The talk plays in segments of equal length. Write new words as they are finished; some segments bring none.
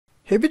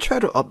Have you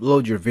tried to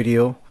upload your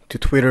video to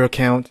Twitter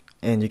account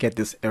and you get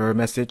this error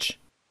message?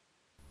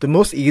 The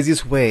most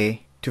easiest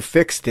way to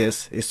fix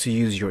this is to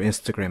use your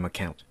Instagram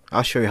account.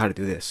 I'll show you how to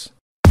do this.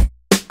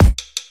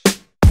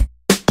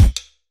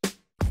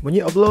 When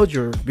you upload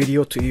your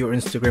video to your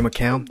Instagram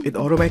account, it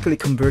automatically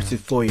converts it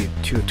for you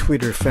to a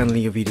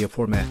Twitter-friendly video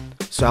format.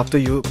 So after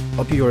you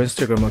upload your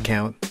Instagram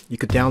account, you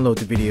could download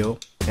the video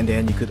and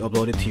then you could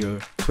upload it to your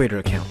Twitter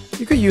account.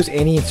 You could use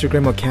any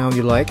Instagram account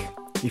you like.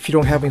 If you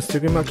don't have an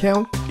Instagram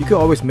account, you could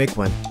always make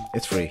one.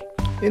 It's free.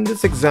 In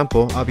this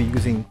example, I'll be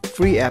using a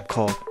free app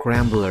called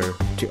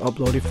Gramblr to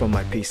upload it from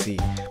my PC.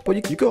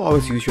 But you could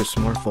always use your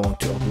smartphone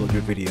to upload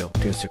your video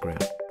to Instagram.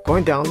 Go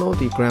and download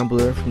the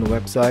Gramblr from the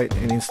website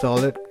and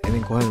install it, and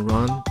then go ahead and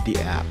run the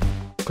app.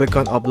 Click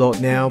on Upload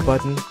Now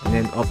button and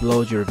then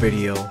upload your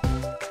video.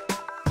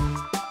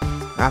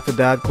 After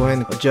that, go ahead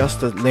and adjust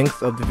the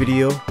length of the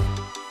video.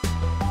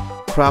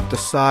 Crop the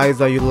size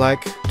that you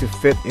like to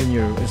fit in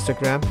your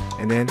Instagram,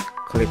 and then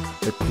click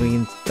the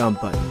green thumb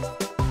button.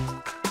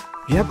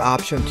 You have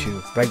option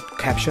to write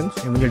captions,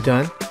 and when you're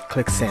done,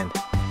 click send.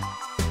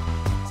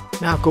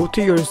 Now go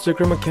to your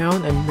Instagram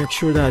account and make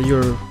sure that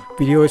your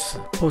video is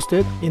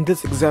posted. In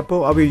this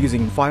example, I'll be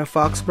using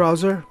Firefox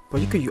browser, but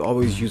you could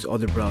always use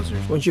other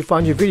browsers. Once you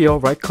find your video,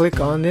 right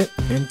click on it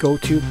and go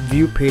to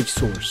view page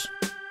source.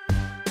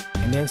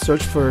 And then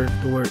search for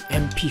the word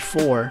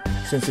MP4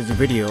 since it's a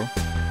video.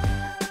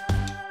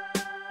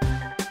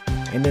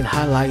 And then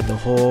highlight the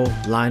whole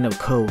line of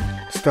code,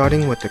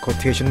 starting with the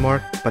quotation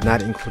mark but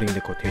not including the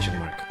quotation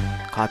mark.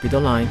 Copy the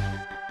line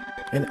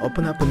and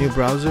open up a new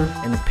browser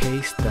and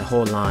paste the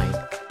whole line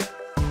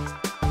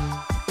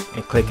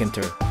and click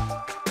enter.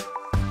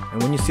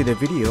 And when you see the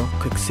video,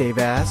 click save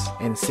as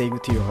and save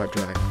it to your hard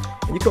drive.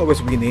 And you can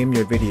always rename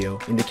your video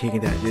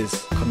indicating that it is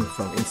coming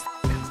from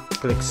Instagram.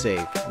 Click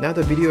save. Now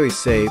the video is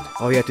saved.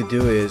 All you have to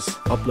do is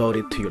upload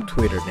it to your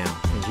Twitter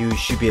now, and you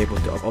should be able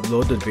to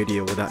upload the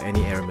video without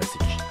any error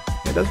message.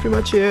 And that's pretty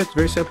much it. It's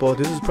very simple.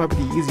 This is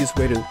probably the easiest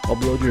way to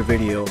upload your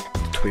video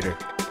to Twitter.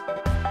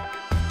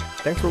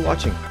 Thanks for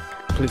watching.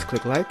 Please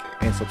click like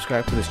and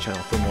subscribe to this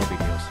channel for more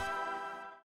videos.